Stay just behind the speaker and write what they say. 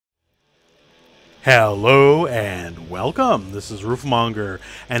Hello and welcome. This is Rooflemonger,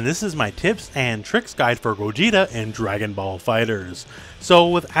 and this is my tips and tricks guide for Gogeta in Dragon Ball FighterZ.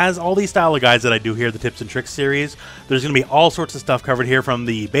 So as all these style of guides that I do here, the tips and tricks series, there's going to be all sorts of stuff covered here, from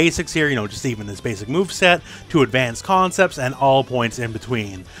the basics here, just even this basic move set, to advanced concepts and all points in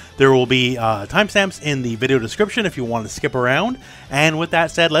between. There will be timestamps in the video description if you want to skip around. And with that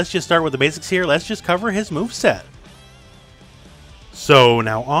said, let's just start with the basics here. Let's just cover his move set. So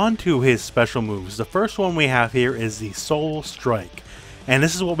now on to his special moves. The first one we have here is the Soul Strike. And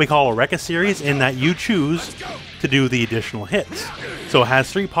this is what we call a Rekka series, in that you choose to do the additional hits. So it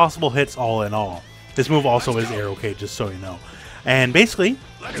has 3 possible hits all in all. This move also is arrow cage, just so you know. And basically,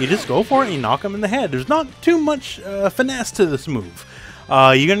 you just go for it and you knock him in the head. There's not too much finesse to this move.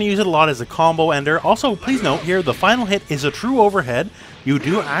 You're going to use it a lot as a combo ender. Also, please note here, the final hit is a true overhead. You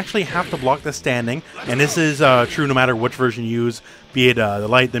do actually have to block the standing, and this is true no matter which version you use, be it the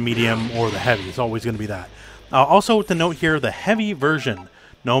light, the medium, or the heavy. It's always going to be that. Also, to note here, the heavy version,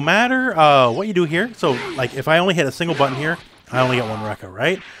 no matter what you do here, so like if I only hit a single button here, I only get 1 Rekka,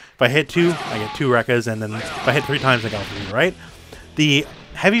 right? If I hit 2, I get 2 Rekkas, and then if I hit 3 times, I got 3, right? The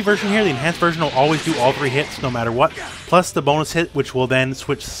heavy version here, the enhanced version, will always do all 3 hits no matter what, plus the bonus hit, which will then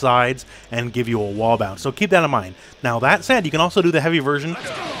switch sides and give you a wall bounce. So keep that in mind. Now that said, you can also do the heavy version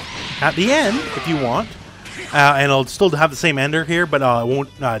at the end if you want, and it'll still have the same ender here, but it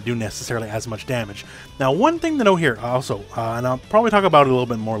won't do necessarily as much damage. Now one thing to note here also, and I'll probably talk about it a little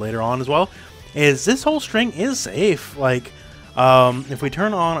bit more later on as well, is this whole string is safe. Like, if we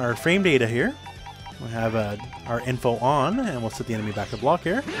turn on our frame data here, we have our info on, and we'll set the enemy back to block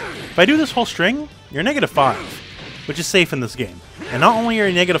here. If I do this whole string, you're -5, which is safe in this game. And not only are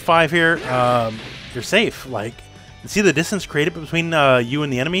you -5 here, you're safe. Like, you see the distance created between you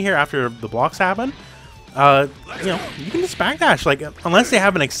and the enemy here after the blocks happen? You can just backdash. Like, unless they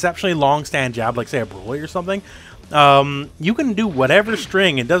have an exceptionally long stand jab, like say a Broly or something, you can do whatever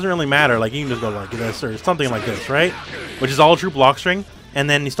string. It doesn't really matter. Like, you can just go like this or something like this, right? Which is all true block string. And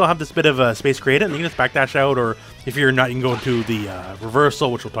then you still have this bit of space created, and you can just backdash out, or if you're not, you can go into the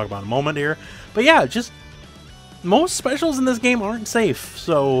reversal, which we'll talk about in a moment here. But yeah, just most specials in this game aren't safe,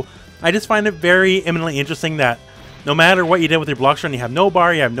 so I just find it very eminently interesting that no matter what you did with your block string, you have no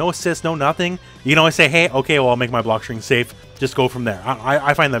bar, you have no assist, no nothing, you can always say, hey, okay, well, I'll make my block string safe, just go from there.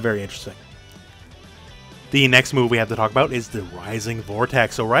 I find that very interesting. The next move we have to talk about is the Rising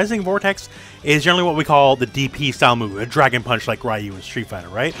Vortex. So Rising Vortex is generally what we call the DP style move, a Dragon Punch like Ryu in Street Fighter,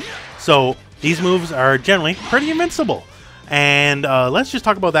 right? So these moves are generally pretty invincible. And let's just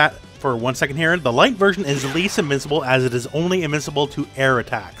talk about that for 1 second here. The light version is least invincible, as it is only invincible to air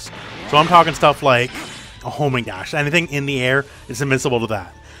attacks. So I'm talking stuff like a homing dash. Anything in the air is invincible to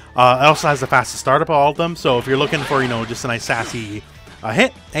that. It also has the fastest startup of all of them. So if you're looking for, just a nice sassy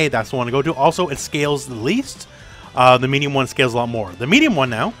hit, hey, that's the one to go to. Also, it scales the least. The medium one scales a lot more. The medium one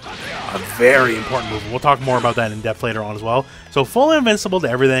now, a very important move. We'll talk more about that in depth later on as well. So full invincible to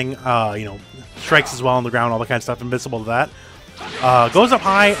everything. Strikes as well on the ground, all that kind of stuff, invincible to that. Goes up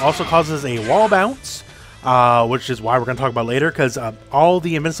high, also causes a wall bounce, which is why we're going to talk about later, because all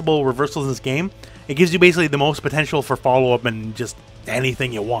the invincible reversals in this game, it gives you basically the most potential for follow-up and just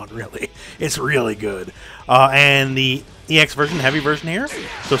anything you want, really. It's really good. And the EX version, heavy version here,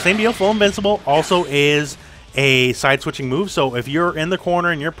 so same deal, full invincible, also is a side switching move. So if you're in the corner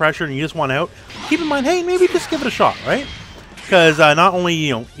and you're pressured and you just want out, keep in mind, hey, maybe just give it a shot, right? Because not only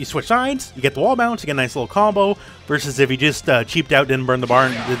you switch sides, you get the wall bounce, you get a nice little combo, versus if you just cheaped out, didn't burn the bar,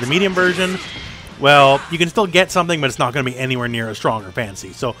 and did the medium version, well, you can still get something, but it's not going to be anywhere near as strong or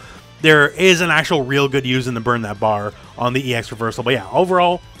fancy. So there is an actual real good use in the burn that bar on the EX reversal. But yeah,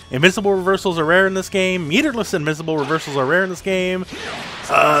 overall, invincible reversals are rare in this game. Meterless invincible reversals are rare in this game.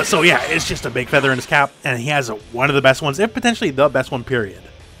 So yeah, it's just a big feather in his cap, and he has one of the best ones, if potentially the best one, period.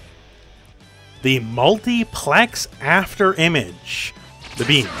 The multiplex after image. The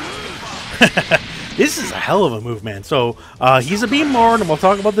beam. This is a hell of a move, man. So he's a beam lord, and we'll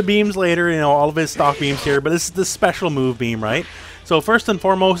talk about the beams later, all of his stock beams here, but this is the special move beam, right? So first and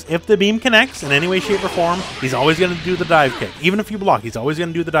foremost, if the beam connects in any way, shape, or form, he's always going to do the dive kick. Even if you block, he's always going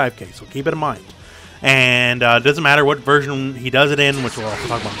to do the dive kick, so keep it in mind. And it doesn't matter what version he does it in, which we'll also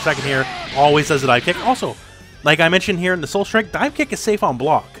talk about in a second here, always does the dive kick. Also, like I mentioned here in the Soul Strike, dive kick is safe on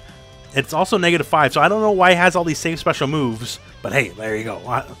block. It's also -5, so I don't know why he has all these safe special moves, but hey, there you go.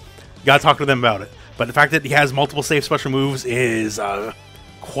 You gotta talk to them about it. But the fact that he has multiple safe special moves is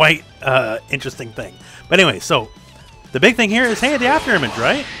quite interesting thing. But anyway, so the big thing here is, hey, the after image,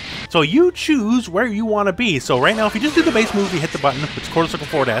 right? So you choose where you want to be. So right now, if you just do the base move, you hit the button, which is quarter circle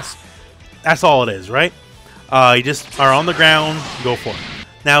forward S. That's all it is, right? You just are on the ground, go for it.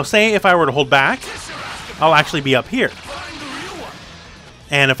 Now, say if I were to hold back, I'll actually be up here.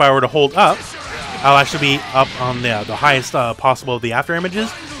 And if I were to hold up, I'll actually be up on the highest possible of the after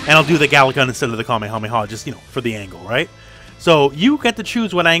images, and I'll do the Galick Gun instead of the Kamehameha, just, you know, for the angle, right? So you get to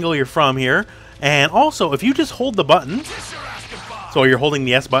choose what angle you're from here, and also, if you just hold the button, so you're holding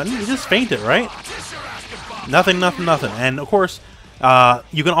the S button, you just feint it, right? Nothing, nothing, nothing. And of course,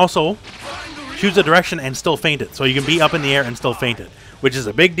 you can also choose a direction and still feint it, so you can be up in the air and still feint it, which is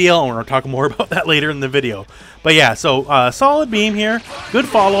a big deal, and we're going to talk more about that later in the video. But yeah, so solid beam here, good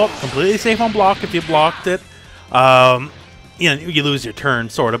follow-up, completely safe on block if you blocked it. You know, you lose your turn,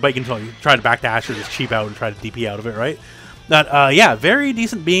 sort of, but you can try to backdash or just cheap out and try to DP out of it, right? But yeah, very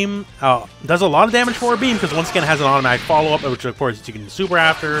decent beam. Does a lot of damage for a beam, because once again it has an automatic follow-up, which of course you can super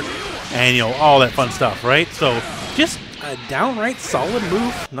after, and you know, all that fun stuff, right? So just a downright solid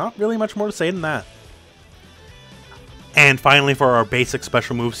move. Not really much more to say than that. And finally, for our basic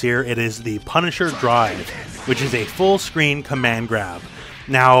special moves here, it is the Punisher Drive, which is a full screen command grab.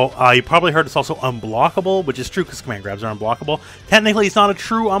 Now, you probably heard it's also unblockable, which is true because command grabs are unblockable. Technically, it's not a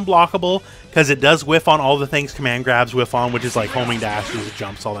true unblockable because it does whiff on all the things command grabs whiff on, which is like homing dashes,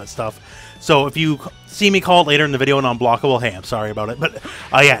 jumps, all that stuff. So if you see me call it later in the video an unblockable, hey, I'm sorry about it. But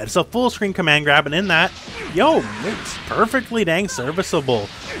yeah, it's a full screen command grab, and in that, yo, it's perfectly dang serviceable.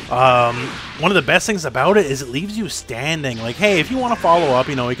 One of the best things about it is it leaves you standing. Like, hey, if you want to follow up,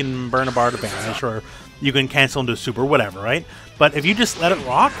 you know, you can burn a bar to vanish, or you can cancel into super, whatever, right? But if you just let it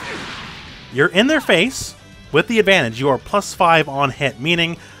rock, you're in their face with the advantage. You are +5 on hit,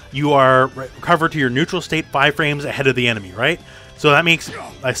 meaning you are recovered to your neutral state 5 frames ahead of the enemy, right? So that makes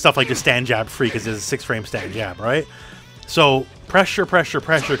stuff like just stand jab free because it's a 6-frame stand jab, right? So pressure, pressure,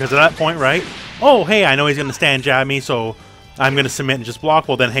 pressure, because at that point, right? Oh, hey, I know he's going to stand jab me, so I'm going to submit and just block.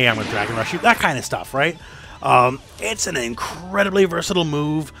 Well, then, hey, I'm going to Dragon Rush you. That kind of stuff, right? It's an incredibly versatile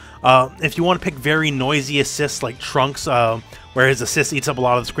move. If you want to pick very noisy assists like Trunks, where his assist eats up a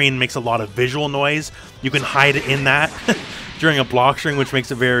lot of the screen and makes a lot of visual noise, you can hide it in that during a Blockstring, which makes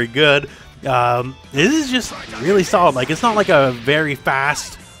it very good. This is just really solid. Like, it's not like a very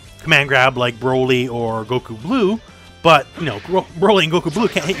fast command grab like Broly or Goku Blue, but, you know, Broly and Goku Blue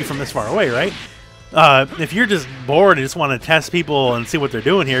can't hit you from this far away, right? If you're just bored and just want to test people and see what they're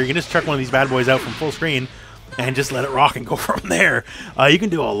doing here, you can just check one of these bad boys out from full screen and just let it rock and go from there. You can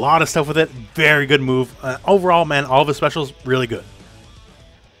do a lot of stuff with it. Very good move. Overall, man, all of his specials, really good.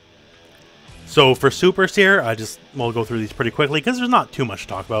 So for supers here, we'll go through these pretty quickly because there's not too much to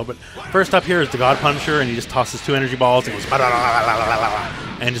talk about. But first up here is the God Punisher, and he just tosses 2 energy balls and goes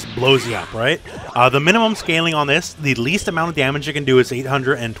and just blows you up, right? The minimum scaling on this, the least amount of damage it can do is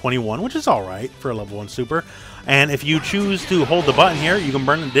 821, which is all right for a level 1 super. And if you choose to hold the button here, you can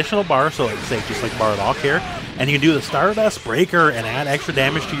burn an additional bar, so let's say just like bar lock here, and you can do the Stardust Breaker and add extra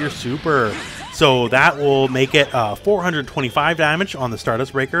damage to your super. So that will make it 425 damage on the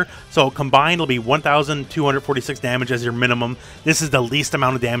Stardust Breaker. So combined, it'll be 1,246 damage as your minimum. This is the least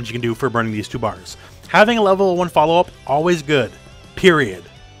amount of damage you can do for burning these 2 bars. Having a level 1 follow-up, always good. Period.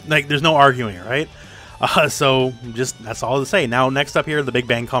 Like, there's no arguing it, right? So just, that's all to say. Now, next up here, the Big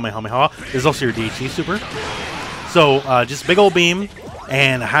Bang Kamehameha is also your DHC super. So just big old beam,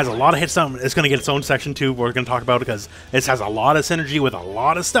 and it has a lot of hits. It's going to get its own section too, we're going to talk about, because this has a lot of synergy with a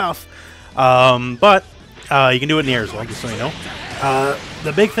lot of stuff. But you can do it in the air as well, just so you know.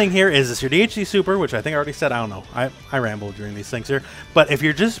 The big thing here is this your DHC super, which I think I already said. I don't know. I ramble during these things here. But if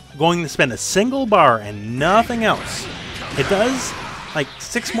you're just going to spend a single bar and nothing else, it does like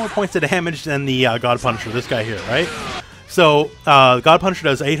 6 more points of damage than the God Punisher, this guy here, right? So God Punisher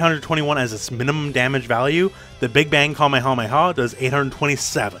does 821 as its minimum damage value. The Big Bang Kamehameha does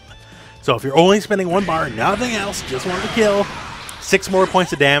 827. So if you're only spending 1 bar, nothing else, just want to kill, 6 more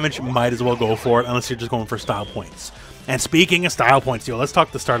points of damage, might as well go for it, unless you're just going for style points. And speaking of style points, let's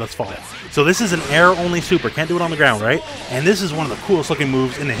talk the Stardust Fall. So this is an air-only super, can't do it on the ground, right? And this is one of the coolest looking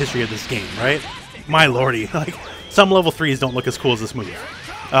moves in the history of this game, right? My lordy, like, some level 3s don't look as cool as this move.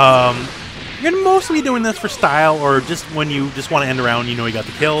 You're going to mostly be doing this for style, or just when you just want to end around, you know you got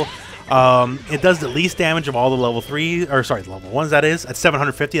the kill. It does the least damage of all the level 3, or sorry, the level 1s, that is. At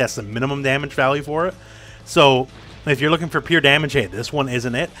 750, that's the minimum damage value for it. So if you're looking for pure damage, hey, this one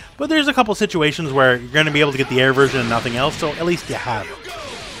isn't it. But there's a couple situations where you're going to be able to get the air version and nothing else, so at least you have it.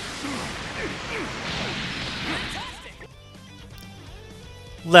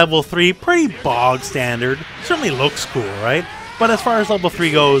 Level 3, pretty bog standard. Certainly looks cool, right? But as far as level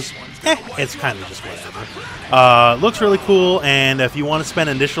 3 goes, it's kind of just whatever. Looks really cool, and if you want to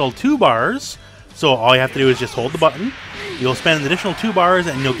spend an additional 2 bars, so all you have to do is just hold the button, you'll spend an additional 2 bars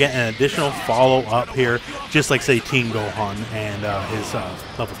and you'll get an additional follow-up here, just like, say, Teen Gohan and his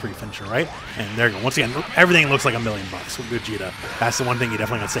level 3 finisher, right? And there you go. Once again, everything looks like $1 million with Gogeta. That's the one thing you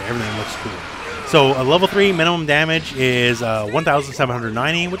definitely gotta say. Everything looks cool. So a level 3 minimum damage is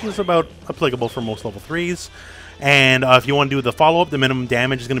 1,790, which is about applicable for most level 3s. And if you want to do the follow-up, the minimum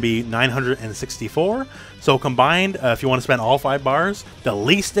damage is going to be 964. So combined, if you want to spend all 5 bars, the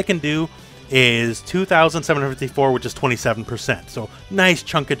least it can do is 2,754, which is 27%. So nice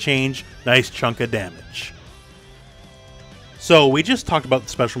chunk of change, nice chunk of damage. So we just talked about the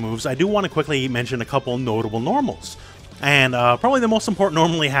special moves. I do want to quickly mention a couple notable normals. And probably the most important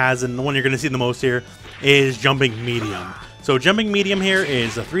normal he has, and the one you're going to see the most here, is Jumping Medium. So Jumping Medium here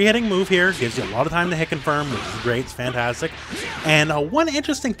is a 3-hitting move here, gives you a lot of time to hit confirm, which is great, it's fantastic. And one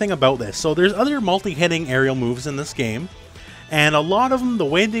interesting thing about this, so there's other multi-hitting aerial moves in this game, and a lot of them, the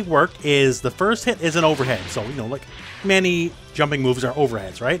way they work is the first hit is an overhead. So, you know, like many jumping moves are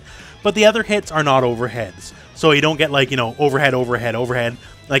overheads, right? But the other hits are not overheads. So you don't get like, you know, overhead, overhead, overhead.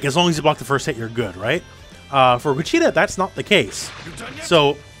 Like as long as you block the first hit, you're good, right? For Gogeta, that's not the case.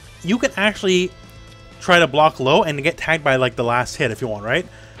 So you can actually try to block low and get tagged by like the last hit if you want, right?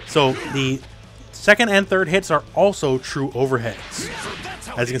 So the second and third hits are also true overheads.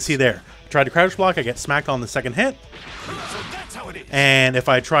 As you can see there. Try to crouch block, I get smacked on the second hit. And if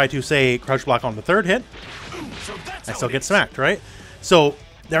I try to, say, crouch block on the third hit, I still get smacked, right? So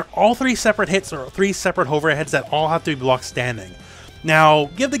they're all 3 separate hits or 3 separate overheads that all have to be blocked standing. Now,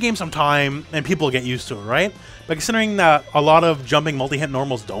 give the game some time and people get used to it, right? But considering that a lot of jumping multi-hit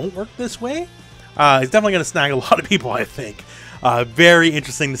normals don't work this way, it's definitely going to snag a lot of people, I think. Very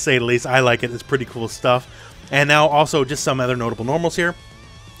interesting to say the least. I like it. It's pretty cool stuff. And now also just some other notable normals here.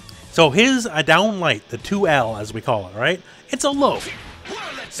 So his down light, the 2L as we call it, right? It's a low.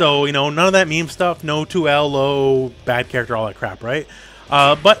 So, you know, none of that meme stuff. No 2L, low, bad character, all that crap, right?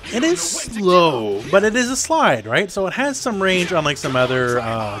 But it is slow, but it is a slide, right? So it has some range unlike some other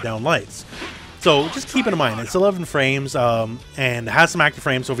down lights. So just keep it in mind, it's 11 frames and has some active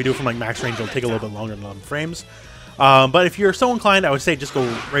frames, so if you do it from like max range, it'll take a little bit longer than 11 frames. But if you're so inclined, I would say just go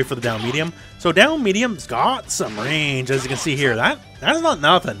right for the down medium. So down medium's got some range, as you can see here. That's not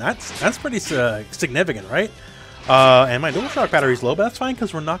nothing. That's pretty significant, right? And my DualShock battery's low, but that's fine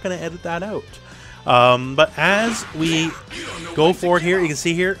because we're not going to edit that out. But as we go forward here, you can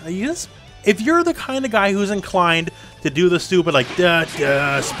see here, if you're the kind of guy who's inclined to do the stupid like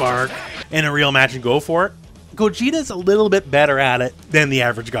spark in a real match and go for it, Gogeta's a little bit better at it than the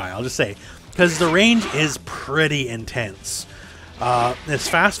average guy, I'll just say. Because the range is pretty intense. It's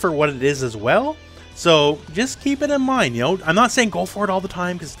fast for what it is as well. So just keep it in mind, you know. I'm not saying go for it all the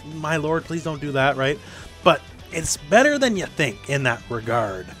time, because my lord, please don't do that, right? But it's better than you think in that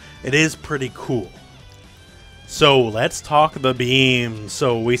regard. It is pretty cool. So let's talk the beams.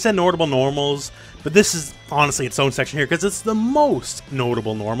 So we said notable normals, but this is honestly its own section here because it's the most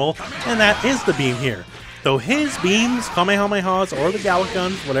notable normal, and that is the beam here. So his beams, Kamehamehas, or the Galick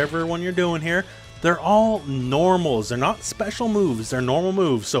Guns, whatever one you're doing here, they're all normals. They're not special moves. They're normal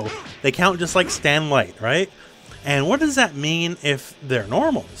moves, so they count just like stand light, right? And what does that mean if they're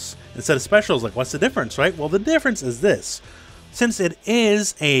normals instead of specials? Like, what's the difference, right? Well, the difference is this. Since it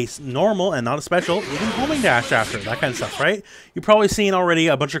is a normal and not a special, you can homing dash after it, that kind of stuff, right? You've probably seen already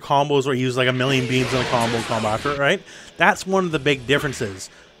a bunch of combos where you use like a million beams in a combo after it, right? That's one of the big differences.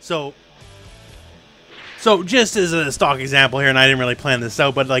 So just as a stock example here, and I didn't really plan this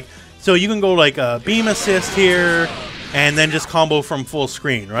out, but like, so you can go like a beam assist here, and then just combo from full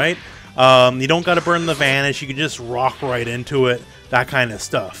screen, right? You don't got to burn the vanish. You can just rock right into it. That kind of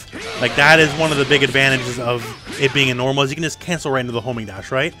stuff. Like, that is one of the big advantages of it being a normal, is you can just cancel right into the homing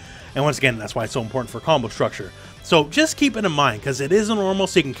dash, right? And once again, that's why it's so important for combo structure. So just keep it in mind, because it is a normal,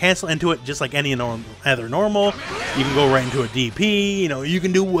 so you can cancel into it just like any other normal. You can go right into a DP, you know, you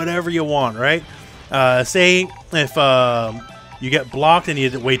can do whatever you want, right? Say if you get blocked and you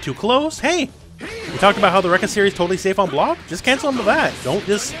get way too close, hey, we talked about how the Rekka series is totally safe on block. Just cancel into that. Don't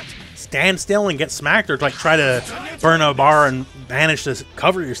just stand still and get smacked, or like try to burn a bar and manage to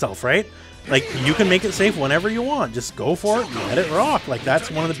cover yourself, right? Like, you can make it safe whenever you want. Just go for it and let it rock. Like,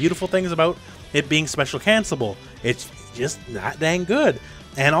 that's one of the beautiful things about it being special cancelable. It's just that dang good.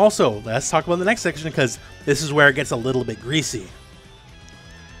 And also, let's talk about the next section, because this is where it gets a little bit greasy.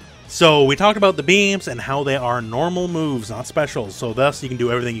 So we talked about the beams and how they are normal moves, not specials. So thus you can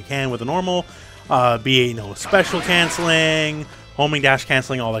do everything you can with a normal, be it, you know, special canceling, homing dash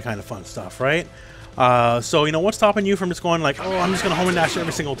canceling, all that kind of fun stuff, right? So, you know, what's stopping you from just going like, oh, I'm just going to homing dash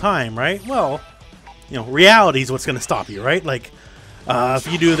every single time, right? Well, you know, reality is what's going to stop you, right? Like, if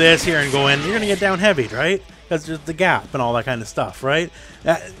you do this here and go in, you're going to get down heavied, right? because there's the gap and all that kind of stuff, right?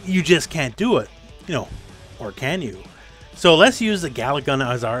 You just can't do it, you know, or can you? So let's use the Galick Gun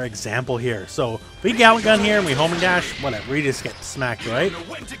as our example here. So we Galick Gun here and we home and dash, whatever, we just get smacked, right?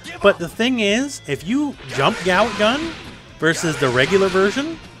 But the thing is, if you jump Galick Gun versus the regular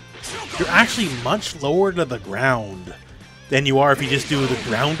version, you're actually much lower to the ground than you are if you just do the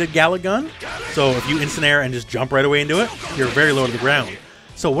grounded Galick Gun. So if you instant air and just jump right away into it, you're very low to the ground.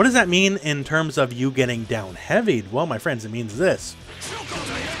 So what does that mean in terms of you getting down heavied? Well, my friends, it means this.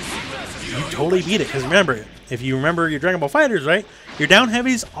 You totally beat it, because remember, if you remember your Dragon Ball FighterZ, right? Your down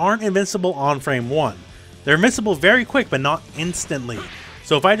heavies aren't invincible on frame 1. They're invincible very quick, but not instantly.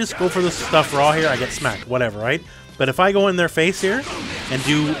 So if I just go for this stuff raw here, I get smacked, whatever, right? But if I go in their face here and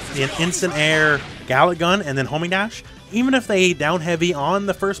do an instant air Galick Gun and then homing dash, even if they down heavy on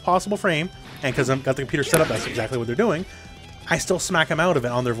the first possible frame, and because I've got the computer set up, that's exactly what they're doing, I still smack them out of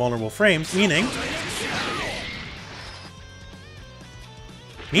it on their vulnerable frames, meaning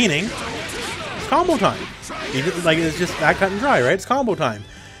it's combo time. Like, it's just that cut and dry, right? It's combo time.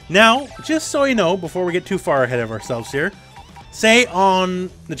 Now, just so you know, before we get too far ahead of ourselves here, say on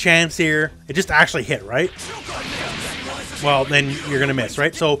the chance here, it just actually hit, right? Well, then you're going to miss,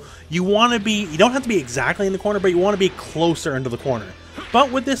 right? So you want to be, you don't have to be exactly in the corner, but you want to be closer into the corner.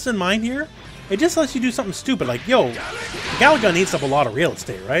 But with this in mind here, it just lets you do something stupid like, yo, Galick Gun eats up a lot of real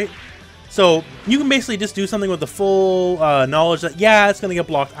estate, right? So you can basically just do something with the full knowledge that, yeah, it's going to get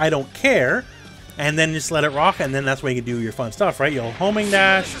blocked, I don't care, and then just let it rock, and then that's where you can do your fun stuff, right? You'll homing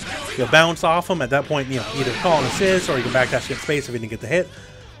dash, you'll bounce off them. At that point, you know, either call an assist, or you can backdash get space if you didn't get the hit.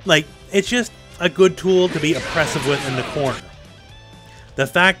 Like, it's just a good tool to be oppressive with in the corner. The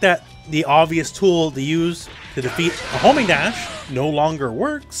fact that the obvious tool to use to defeat a homing dash no longer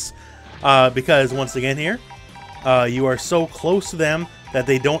works, because once again here, you are so close to them that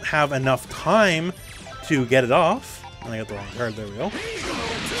they don't have enough time to get it off. I got the wrong card, there we go.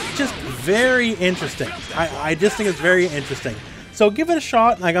 Just very interesting. I just think it's very interesting. So give it a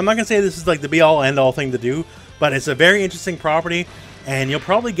shot. Like, I'm not going to say this is like the be-all, end-all thing to do, but it's a very interesting property, and you'll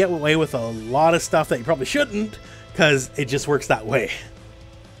probably get away with a lot of stuff that you probably shouldn't, because it just works that way.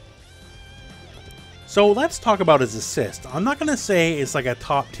 So let's talk about his assist. I'm not going to say it's like a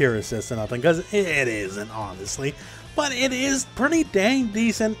top-tier assist or nothing, because it isn't, honestly. But it is pretty dang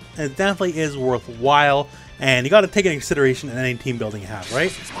decent. It definitely is worthwhile. And you got to take into consideration in any team building you have, right?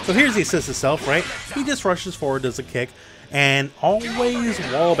 So here's the assist itself, right? He just rushes forward, does a kick, and always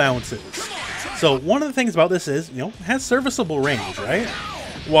wall bounces. So one of the things about this is, you know, it has serviceable range, right?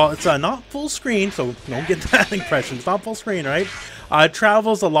 While it's not full screen, so don't get that impression. It's not full screen, right? It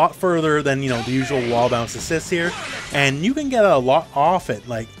travels a lot further than, you know, the usual wall bounce assists here. And you can get a lot off it.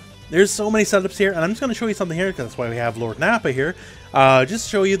 Like, there's so many setups here, and I'm just going to show you something here, because that's why we have Lord Nappa here. Just to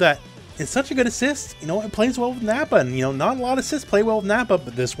show you that it's such a good assist. You know, it plays well with Nappa, and, you know, not a lot of assists play well with Nappa,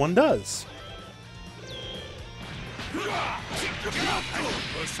 but this one does.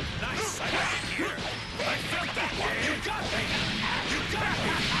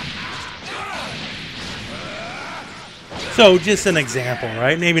 So, just an example,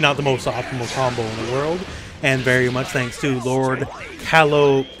 right? Maybe not the most optimal combo in the world, and very much thanks to Lord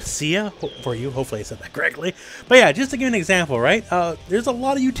Calopsia for you. Hopefully I said that correctly. But yeah, just to give an example, right? There's a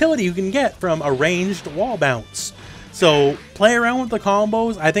lot of utility you can get from a ranged wall bounce. So play around with the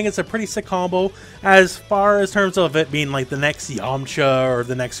combos. I think it's a pretty sick combo. As far as terms of it being like the next Yamcha or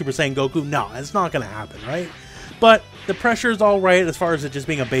the next Super Saiyan Goku, no, it's not going to happen, right? But the pressure is all right as far as it just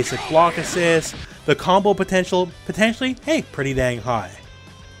being a basic block assist. The combo potential, potentially, hey, pretty dang high.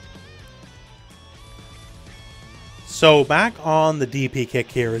 So back on the DP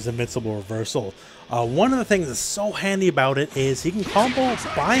kick here is Invincible Reversal. One of the things that's so handy about it is he can combo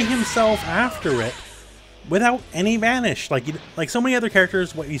by himself after it without any vanish. Like so many other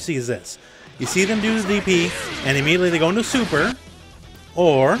characters, what you see is this. You see them do the DP, and immediately they go into Super,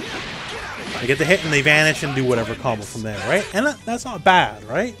 or they get the hit and they vanish and do whatever combo from there, right? And that's not bad,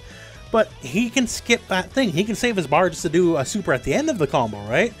 right? But he can skip that thing. He can save his bar just to do a Super at the end of the combo,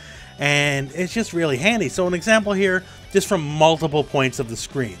 right? And it's just really handy. So an example here, just from multiple points of the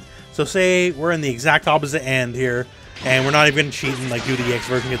screen. So say we're in the exact opposite end here, and we're not even cheating like do the EX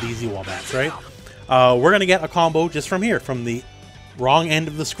version, get the easy wall bats, right? We're going to get a combo just from here, from the wrong end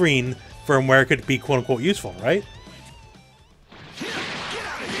of the screen, from where it could be quote-unquote useful, right?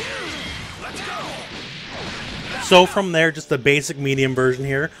 So from there, just the basic medium version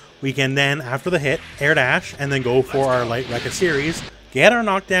here, we can then, after the hit, air dash, and then go for our light Rekka series, get our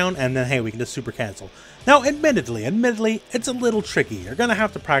knockdown, and then, hey, we can just super cancel. Now, admittedly, it's a little tricky. You're going to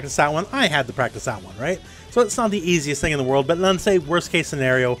have to practice that one. I had to practice that one, right? So it's not the easiest thing in the world, but let's say worst case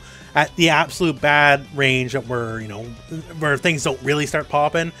scenario, at the absolute bad range that where, you know, where things don't really start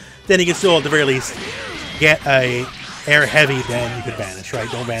popping, then you can still at the very least get a air heavy, then you could vanish, right?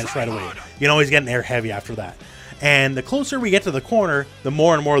 Don't vanish right away. You can always get an air heavy after that. And the closer we get to the corner, the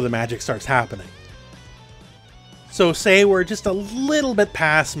more and more the magic starts happening. So say we're just a little bit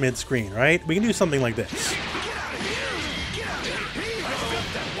past mid-screen, right? We can do something like this,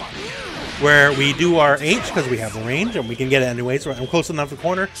 where we do our H because we have the range and we can get it anyway. So I'm close enough to the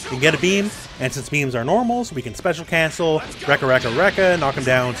corner, we can get a beam, and since beams are normals, we can special cancel, rekka, knock him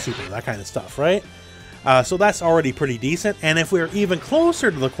down, super, that kind of stuff, right? So that's already pretty decent. And if we're even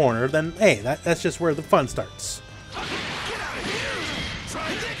closer to the corner, then hey, that's just where the fun starts.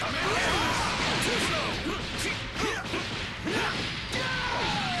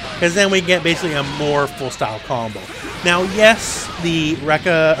 Because then we get basically a more full style combo. Now, yes, the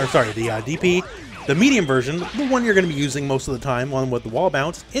DP, the medium version, the one you're going to be using most of the time, one with the wall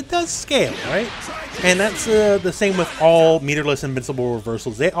bounce, it does scale, right? And that's the same with all meterless invincible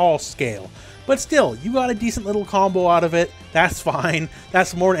reversals. They all scale. But still, you got a decent little combo out of it. That's fine.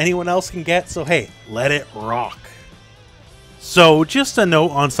 That's more than anyone else can get. So hey, let it rock. So just a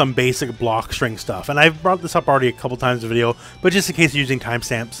note on some basic block string stuff, and I've brought this up already a couple times in the video, but just in case you're using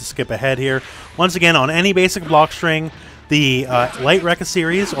timestamps to skip ahead here. Once again, on any basic block string, the light Rekka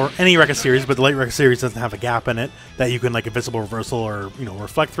series, or any Rekka series, but the light Rekka series doesn't have a gap in it that you can like invisible reversal or, you know,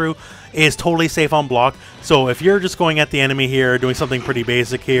 reflect through, is totally safe on block. So if you're just going at the enemy here, doing something pretty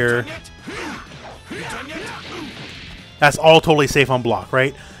basic here, that's all totally safe on block,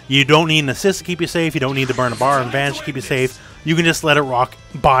 right? You don't need an assist to keep you safe. You don't need to burn a bar and vanish to keep you safe. You can just let it rock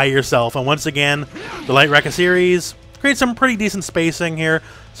by yourself. And once again, the light Rekka series creates some pretty decent spacing here.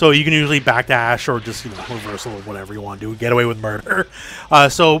 So you can usually backdash or just, you know, reversal or whatever you want to do. Get away with murder.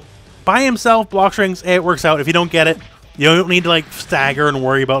 So by himself, block strings, it works out. If you don't get it, you don't need to like stagger and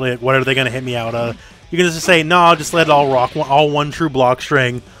worry about like, what are they going to hit me out of. You can just say, no, I'll just let it all rock, all one true block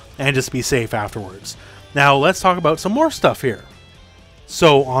string, and just be safe afterwards. Now let's talk about some more stuff here.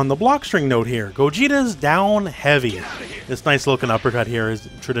 So on the block string note here, Gogeta's down heavy. This nice looking uppercut here is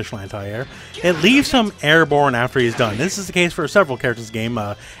traditional anti-air. It leaves him airborne after he's done. This is the case for several characters in the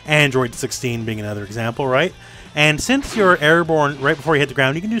game, Android 16 being another example, right? And since you're airborne right before you hit the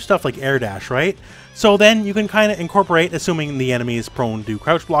ground, you can do stuff like air dash, right? So then you can kind of incorporate, assuming the enemy is prone to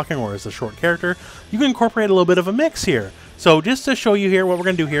crouch blocking or is a short character, you can incorporate a little bit of a mix here. So just to show you here what we're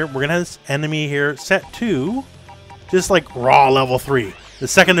going to do here, we're going to have this enemy here set to just like raw level 3. The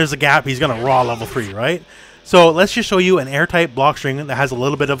second there's a gap, he's going to raw level 3, right? So let's just show you an air-type block string that has a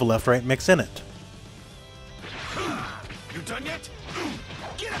little bit of a left-right mix in it. You done yet?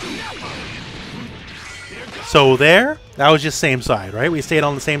 So there, that was just same side, right? We stayed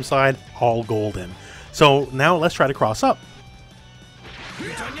on the same side, all golden. So now let's try to cross up.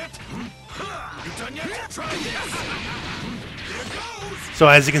 You done yet? You done yet? Try this. So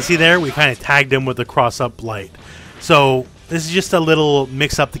as you can see there, we kind of tagged him with the cross-up light. So this is just a little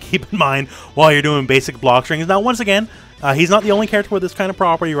mix-up to keep in mind while you're doing basic block strings. Now, once again, he's not the only character with this kind of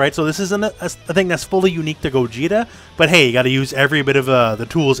property, right? So this isn't a thing that's fully unique to Gogeta, but hey, you got to use every bit of the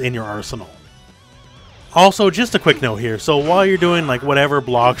tools in your arsenal. Also, just a quick note here. So while you're doing like whatever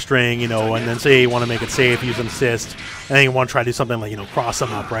block string, you know, and then say you want to make it safe, use an assist, and then you want to try to do something like, you know, cross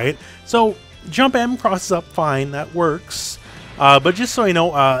them up, right? So jump M crosses up fine, that works. But just so you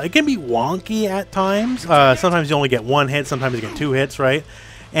know, it can be wonky at times. Sometimes you only get one hit, sometimes you get 2 hits, right?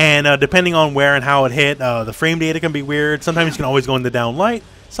 And depending on where and how it hit, the frame data can be weird. Sometimes you can always go in the down light,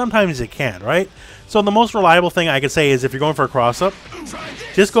 sometimes it can't, right? So the most reliable thing I could say is if you're going for a cross-up,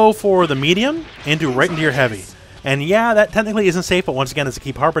 just go for the medium and right into your heavy. And yeah, that technically isn't safe, but once again, as I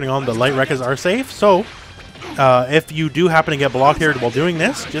keep harping on, the light Rekkas are safe. So if you do happen to get blocked here while doing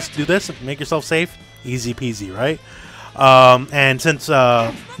this, just do this, make yourself safe, easy peasy, right? And since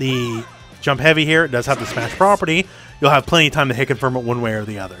the jump heavy here does have the smash property, you'll have plenty of time to hit confirm it one way or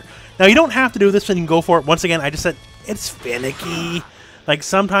the other. Now, you don't have to do this and you can go for it. Once again, I just said it's finicky. Like,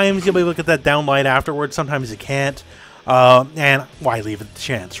 sometimes you'll be able to get that down light afterwards, sometimes you can't. And why leave it to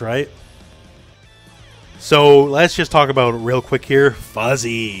chance, right? So, let's just talk about it real quick here.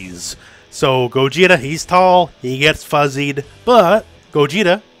 Fuzzies. So, Gogeta, he's tall, he gets fuzzied, but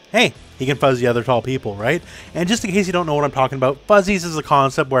Gogeta, hey, he can fuzzy other tall people, right? And just in case you don't know what I'm talking about, fuzzies is a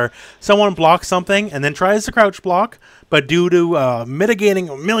concept where someone blocks something and then tries to crouch block, but due to mitigating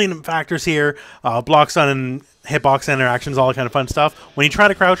a million factors here, blocks on hitbox interactions, all that kind of fun stuff, when you try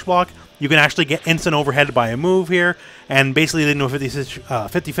to crouch block, you can actually get instant overheaded by a move here, and basically lead into a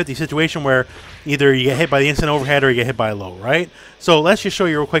 50-50 situation where either you get hit by the instant overhead or you get hit by a low, right? So let's just show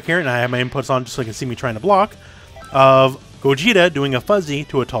you real quick here, and I have my inputs on just so you can see me trying to block, of Gogeta doing a fuzzy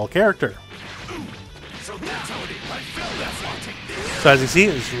to a tall character. So as you see,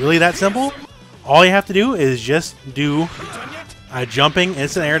 it's really that simple. All you have to do is just do a jumping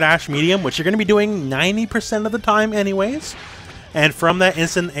instant air dash medium, which you're going to be doing 90% of the time anyways. And from that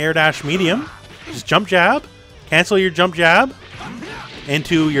instant air dash medium, just jump jab, cancel your jump jab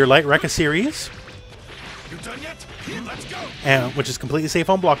into your light Rekka series. And, which is completely safe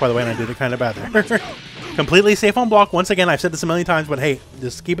on block, by the way, and I did it kind of bad there. Completely safe on block. Once again, I've said this a million times, but hey,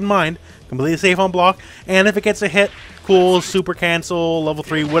 just keep in mind, completely safe on block. And if it gets a hit, cool, super cancel, level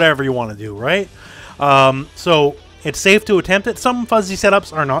 3, whatever you want to do, right? So it's safe to attempt it. Some fuzzy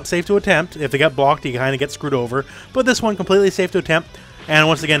setups are not safe to attempt. If they get blocked, you kind of get screwed over. But this one, completely safe to attempt. And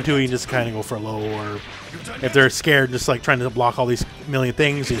once again, too, you just kind of go for a low, or if they're scared, just like trying to block all these million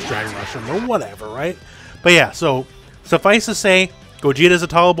things, you just Dragon Rush them or whatever, right? But yeah, so suffice to say, Gogeta's a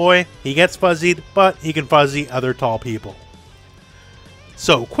tall boy. He gets fuzzied, but he can fuzzy other tall people.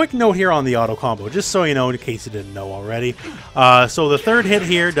 So, quick note here on the auto combo, just so you know, in case you didn't know already. So the third hit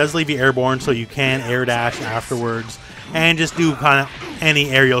here does leave you airborne, so you can air dash afterwards and just do kind of any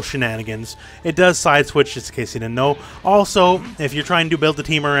aerial shenanigans. It does side switch, just in case you didn't know. Also, if you're trying to build the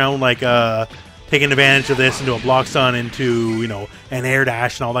team around, like, taking advantage of this into a block stun, into, you know, an air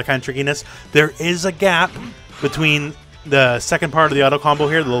dash and all that kind of trickiness, there is a gap between the second part of the auto combo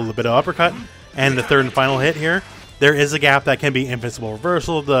here, the little bit of uppercut, and the third and final hit here. There is a gap that can be invincible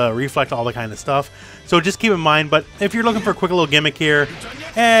reversal, the reflect, all that kind of stuff. So just keep in mind, but if you're looking for a quick little gimmick here,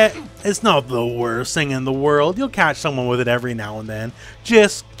 it's not the worst thing in the world. You'll catch someone with it every now and then.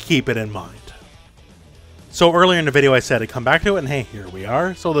 Just keep it in mind. So earlier in the video I said I'd come back to it, and hey, here we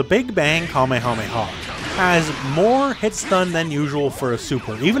are. So the Big Bang Kamehameha has more hit stun than usual for a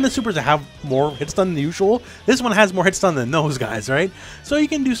super. Even the supers that have more hit stun than usual, this one has more hit stun than those guys, right? So you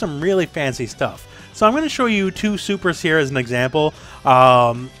can do some really fancy stuff. So I'm going to show you two supers here as an example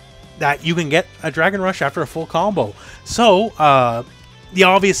that you can get a Dragon Rush after a full combo. So the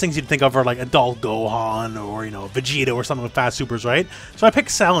obvious things you'd think of are like Adult Gohan or, you know, Vegeta or something with fast supers, right? So I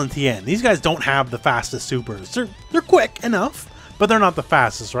picked Cell and Tien. These guys don't have the fastest supers. They're quick enough, but they're not the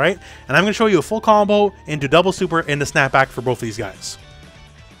fastest, right? And I'm going to show you a full combo into double super into snapback for both these guys.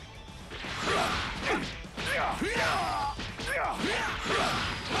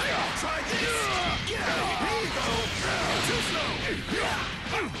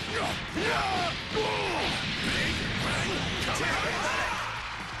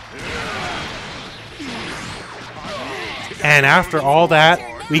 And after all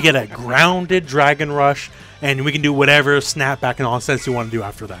that, we get a grounded Dragon Rush, and we can do whatever snapback and nonsense you want to do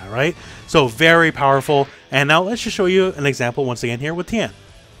after that, right? So very powerful. And now let's just show you an example once again here with Tien.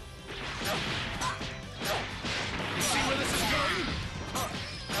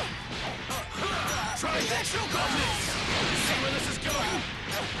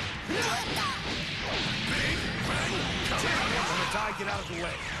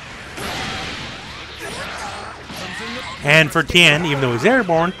 And for Tien, even though he's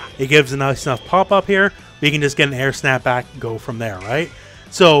airborne, it gives a nice enough pop-up here. We can just get an air snapback, go from there, right?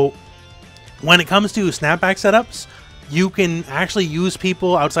 So when it comes to snapback setups, you can actually use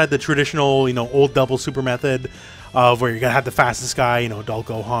people outside the traditional, you know, old double super method of where you're going to have the fastest guy, you know, Adult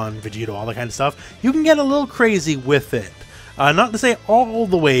Gohan, Vegeta, all that kind of stuff. You can get a little crazy with it. Not to say all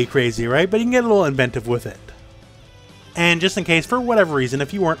the way crazy, right? But you can get a little inventive with it. And just in case, for whatever reason,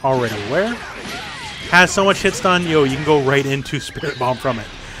 if you weren't already aware, has so much hit stun, you can go right into Spirit Bomb from it.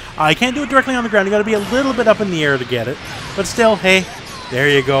 You can't do it directly on the ground. You got to be a little bit up in the air to get it. But still, hey, there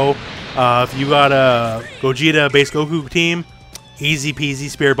you go. If you got a Gogeta base Goku team, easy peasy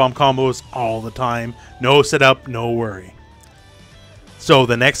Spirit Bomb combos all the time. No setup, no worry. So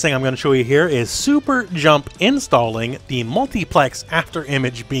the next thing I'm going to show you here is Super Jump installing the multiplex after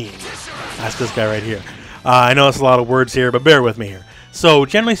image beam. That's this guy right here. I know it's a lot of words here, but bear with me here. So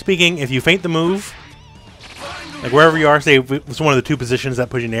generally speaking, if you feint the move, like wherever you are, say it's one of the two positions that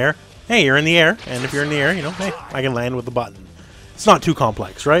put you in the air, hey, you're in the air, and if you're in the air, you know, hey, I can land with the button. It's not too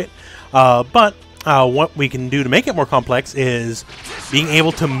complex, right? But what we can do to make it more complex is being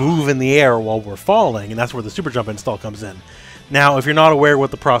able to move in the air while we're falling, and that's where the Super Jump install comes in. Now, if you're not aware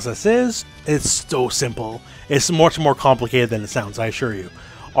what the process is, it's so simple. It's much more complicated than it sounds, I assure you.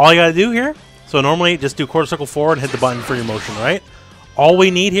 All you gotta do here, so normally just do quarter circle forward and hit the button for your motion, right? All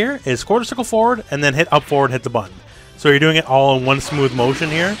we need here is quarter circle forward and then hit up forward, hit the button. So you're doing it all in one smooth motion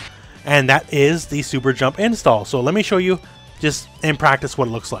here. And that is the Super Jump install. So let me show you just in practice what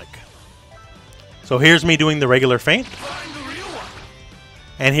it looks like. So here's me doing the regular feint.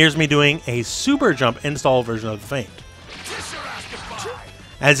 And here's me doing a Super Jump install version of the feint.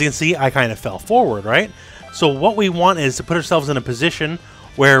 As you can see, I kind of fell forward, right? So what we want is to put ourselves in a position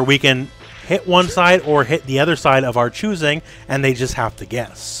where we can hit one side or hit the other side of our choosing, and they just have to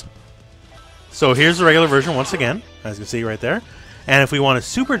guess. So here's the regular version once again, as you can see right there. And if we want to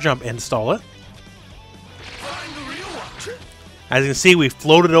super jump install it, as you can see, we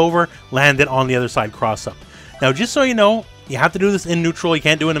floated over, landed on the other side cross up. Now, just so you know, you have to do this in neutral. You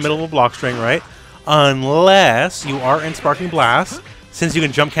can't do it in the middle of a block string, right? Unless you are in Sparking Blast. Since you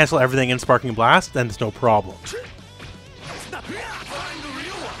can jump cancel everything in Sparking Blast, then it's no problem.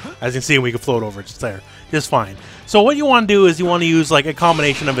 As you can see, we can float over just there. Just fine. So what you want to do is you want to use like a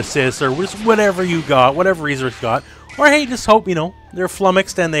combination of assists or just whatever you got, whatever resource you got. Or hey, just hope, you know, they're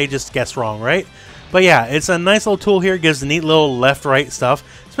flummoxed and they just guess wrong, right? But yeah, it's a nice little tool here. It gives neat little left-right stuff,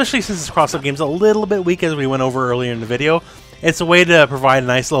 especially since this cross-up game's a little bit weak as we went over earlier in the video. It's a way to provide a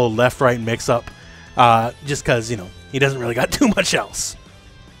nice little left-right mix-up, just because, you know, he doesn't really got too much else.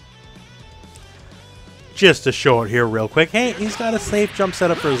 Just to show it here real quick, hey, he's got a safe jump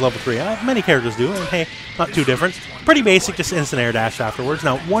set up for his level 3. Many characters do, and hey, not too different. Pretty basic, just instant air dash afterwards.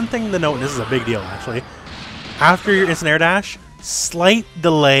 Now, one thing to note, and this is a big deal actually, after your instant air dash, slight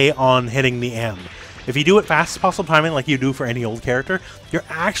delay on hitting the M. If you do it fast as possible timing like you do for any old character, you're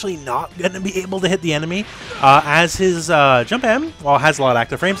actually not going to be able to hit the enemy, as his jump M, while it has a lot of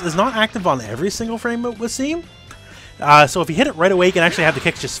active frames, is not active on every single frame it would seem. So if you hit it right away, you can actually have the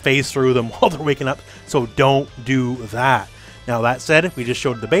kicks just phase through them while they're waking up, so don't do that. Now that said, we just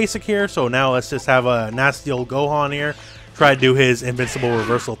showed the basic here, so now let's just have a nasty old Gohan here, try to do his invincible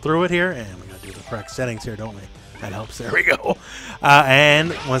reversal through it here, and we gotta do the correct settings here, don't we? That helps, there we go.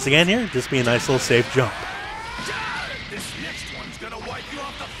 And once again here, just be a nice little safe jump. This next one's gonna wipe you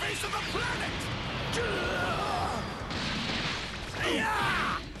off the face of the planet!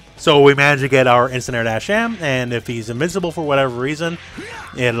 So we managed to get our instant air dash M, and if he's invincible for whatever reason,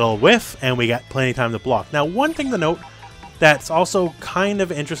 it'll whiff, and we got plenty of time to block. Now, one thing to note that's also kind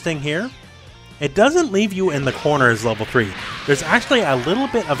of interesting here, it doesn't leave you in the corner as level 3. There's actually a little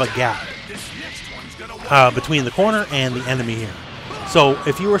bit of a gap between the corner and the enemy here. So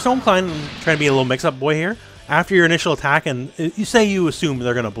if you were so inclined and trying to be a little mix-up boy here, after your initial attack, and you say you assume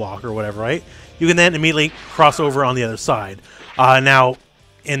they're going to block or whatever, right? You can then immediately cross over on the other side. Now,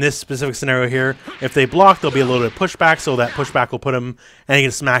 in this specific scenario here, if they block, there'll be a little bit of pushback, so that pushback will put them, and you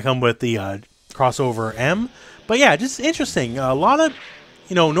can smack them with the crossover M. But yeah, just interesting. A lot of,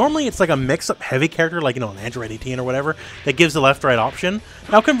 you know, normally it's like a mix-up heavy character, like, you know, an Android 18 or whatever, that gives the left-right option.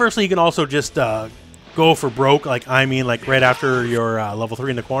 Now, conversely, you can also just go for broke, like right after your level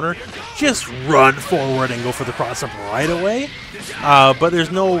 3 in the corner, just run forward and go for the cross-up right away. But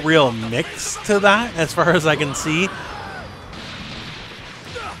there's no real mix to that, as far as I can see.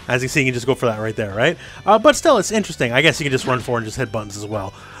 As you see, you can just go for that right there, right? But still, it's interesting. I guess you can just run forward and just hit buttons as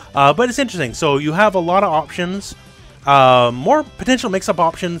well. But it's interesting. So you have a lot of options, more potential mix-up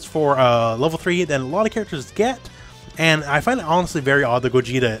options for level 3 than a lot of characters get. And I find it honestly very odd that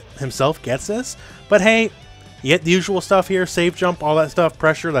Gogeta himself gets this. But hey, you get the usual stuff here, safe jump, all that stuff,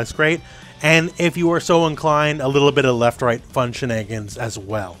 pressure, that's great. And if you are so inclined, a little bit of left-right fun shenanigans as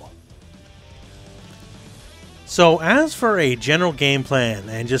well. So as for a general game plan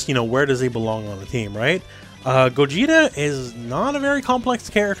and just, you know, where does he belong on the team, right? Gogeta is not a very complex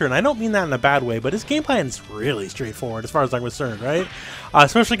character, and I don't mean that in a bad way, but his game plan is really straightforward as far as I'm concerned, right?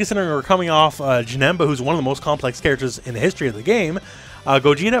 Especially considering we're coming off Janemba, who's one of the most complex characters in the history of the game.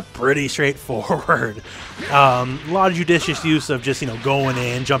 Gogeta, pretty straightforward. A lot of judicious use of just, you know, going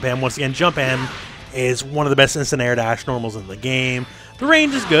in, jump M. Once again, jump M is one of the best instant air dash normals in the game. The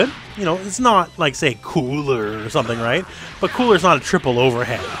range is good. You know, it's not like, say, Cooler or something, right? But Cooler's not a triple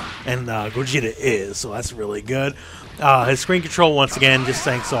overhead, and Gogeta is, so that's really good. His screen control, once again, just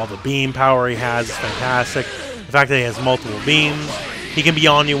thanks to all the beam power he has, is fantastic. The fact that he has multiple beams. He can be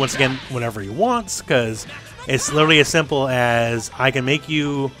on you, once again, whenever he wants, because it's literally as simple as I can make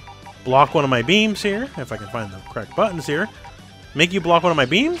you block one of my beams here, if I can find the correct buttons here. Make you block one of my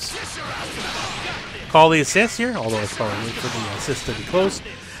beams. Call the assist here, although it's probably wait for the assist to be close.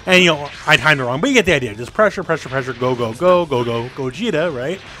 And, you know, I timed it wrong, but you get the idea. Just pressure, pressure, pressure, go, go, go, go, go, Gogeta,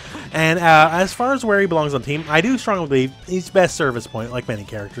 right? And as far as where he belongs on the team, I do strongly believe he's best service point, like many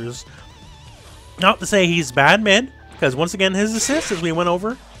characters. Not to say he's bad mid, because once again, his assist, as we went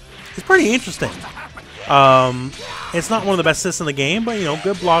over, is pretty interesting. It's not one of the best assists in the game, but, you know,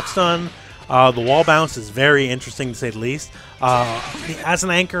 good block stun. The wall bounce is very interesting, to say the least. As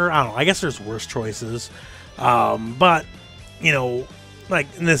an anchor, I don't know, I guess there's worse choices. But, you know, like,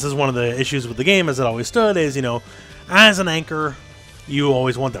 and this is one of the issues with the game, as it always stood, is, you know, as an anchor, you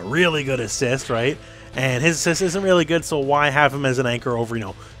always want the really good assist, right? and his assist isn't really good, so why have him as an anchor over, you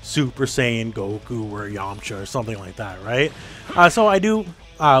know, Super Saiyan Goku or Yamcha or something like that, right? So I do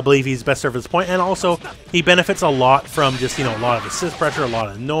believe he's best served at this point, and also he benefits a lot from just, you know, a lot of assist pressure, a lot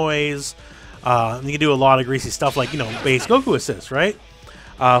of noise. You can do a lot of greasy stuff like, you know, base Goku assist, right?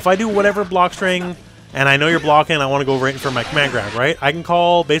 If I do whatever Blockstring, and I know you're blocking, I want to go right in for my command grab, right? I can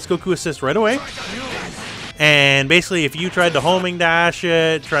call base Goku assist right away. And basically, if you tried to homing dash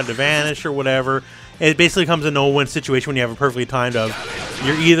it, tried to vanish or whatever, it basically comes a no-win situation when you have a perfectly timed of,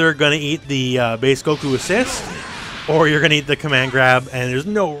 you're either going to eat the base Goku assist, or you're going to eat the command grab, and there's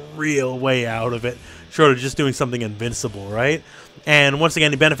no real way out of it, short of just doing something invincible, right? And once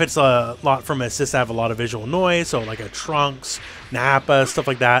again, it benefits a lot from assists that have a lot of visual noise, so like a Trunks, Nappa, stuff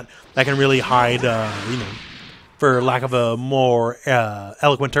like that, that can really hide, you know, for lack of a more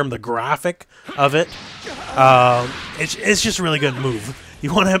eloquent term, the graphic of it. It's just a really good move.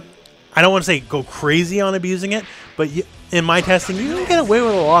 You want to, I don't want to say go crazy on abusing it, but in my testing, you can get away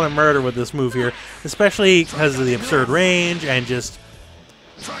with a lot of murder with this move here, especially because of the absurd range and just,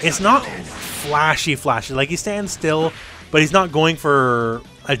 it's not flashy. Like, he stands still, but he's not going for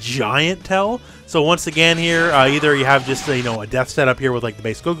a giant tell. So once again here, either you have just, you know, a death setup here with like the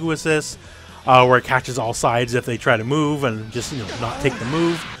base Goku assist, where it catches all sides if they try to move and just, you know, not take the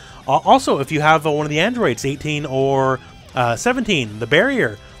move. Also, if you have one of the androids, 18 or 17, the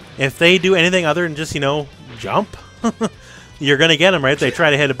barrier, if they do anything other than just, you know, jump, you're going to get them, right? They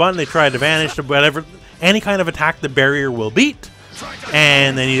try to hit a button, they try to vanish, whatever, any kind of attack the barrier will beat,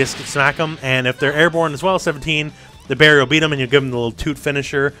 and then you just smack them. And if they're airborne as well, 17, the barrier will beat them, and you give them the little toot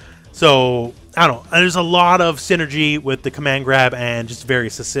finisher. So, I don't know, there's a lot of synergy with the command grab and just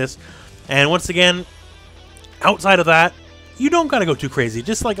various assists. And once again, outside of that, you don't gotta go too crazy.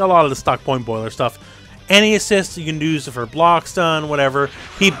 Just like a lot of the stock point boiler stuff, any assist you can do for block stun, whatever.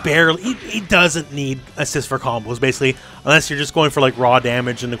 He doesn't need assist for combos, basically, unless you're just going for like raw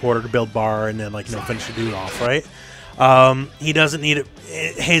damage in the quarter to build bar and then, like, you know, finish the dude off, right? He doesn't need it.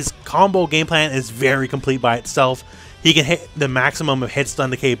 His combo game plan is very complete by itself. He can hit the maximum of hit stun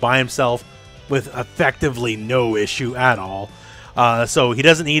decay by himself with effectively no issue at all. So he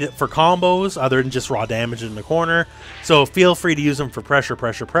doesn't need it for combos other than just raw damage in the corner. So feel free to use him for pressure,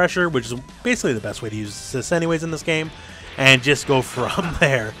 which is basically the best way to use assists anyways in this game. And just go from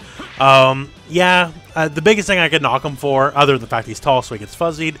there. The biggest thing I could knock him for, other than the fact he's tall so he gets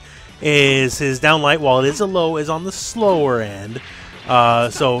fuzzied, is his down light, while it is a low, is on the slower end.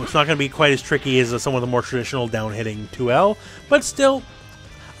 So it's not going to be quite as tricky as some of the more traditional down-hitting 2L. But still,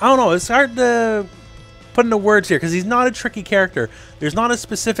 I don't know, it's hard to put into words here, because he's not a tricky character. There's not a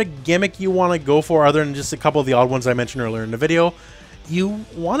specific gimmick you want to go for other than just a couple of the odd ones I mentioned earlier in the video. You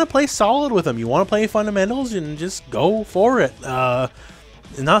want to play solid with him. You want to play fundamentals and just go for it.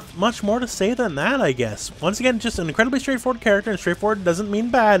 Not much more to say than that, I guess. Once again, just an incredibly straightforward character, and straightforward doesn't mean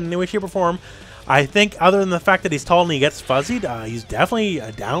bad in any way, shape, or form. I think other than the fact that he's tall and he gets fuzzied, he's definitely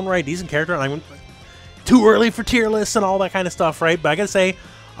a downright decent character. And I'm too early for tier lists and all that kind of stuff, right? But I gotta say,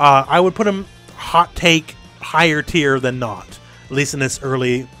 I would put him hot take higher tier than not, at least in this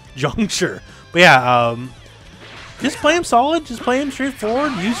early juncture. But yeah, just play him solid, just play him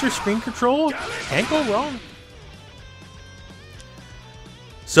straightforward, use your screen control, can't go wrong.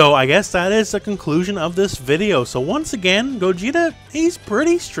 So I guess that is the conclusion of this video. So once again, Gogeta, he's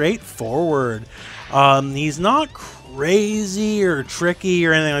pretty straightforward. He's not crazy or tricky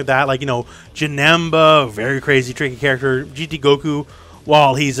or anything like that. Like, you know, Janemba, very crazy, tricky character. GT Goku,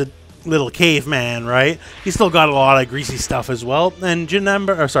 while he's a little caveman, right? He's still got a lot of greasy stuff as well. And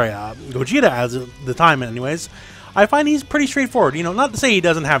Gogeta, as the time anyways, I find he's pretty straightforward. You know, not to say he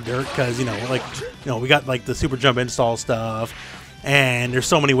doesn't have dirt, because, you know, like, you know, we got like the super jump install stuff, and there's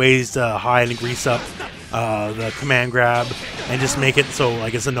so many ways to hide and grease up the command grab and just make it so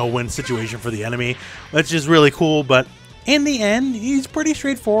like it's a no-win situation for the enemy, which is really cool. But in the end, he's pretty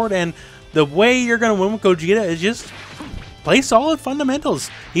straightforward, and the way you're going to win with Gogeta is just play solid fundamentals.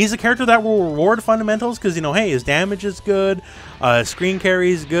 He's a character that will reward fundamentals because, you know, hey, his damage is good, screen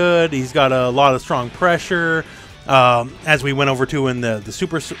carry is good, he's got a lot of strong pressure. As we went over to in the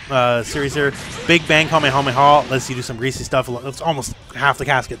Super series here, big Bang Kamehameha lets you do some greasy stuff. It's almost half the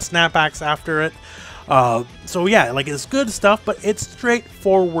casket snapbacks after it. So yeah, like, it's good stuff, but it's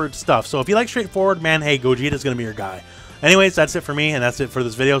straightforward stuff. So if you like straightforward, man, hey, Gogeta's gonna be your guy. Anyways, that's it for me, and that's it for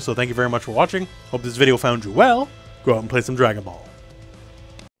this video. So thank you very much for watching. Hope this video found you well. Go out and play some Dragon Ball.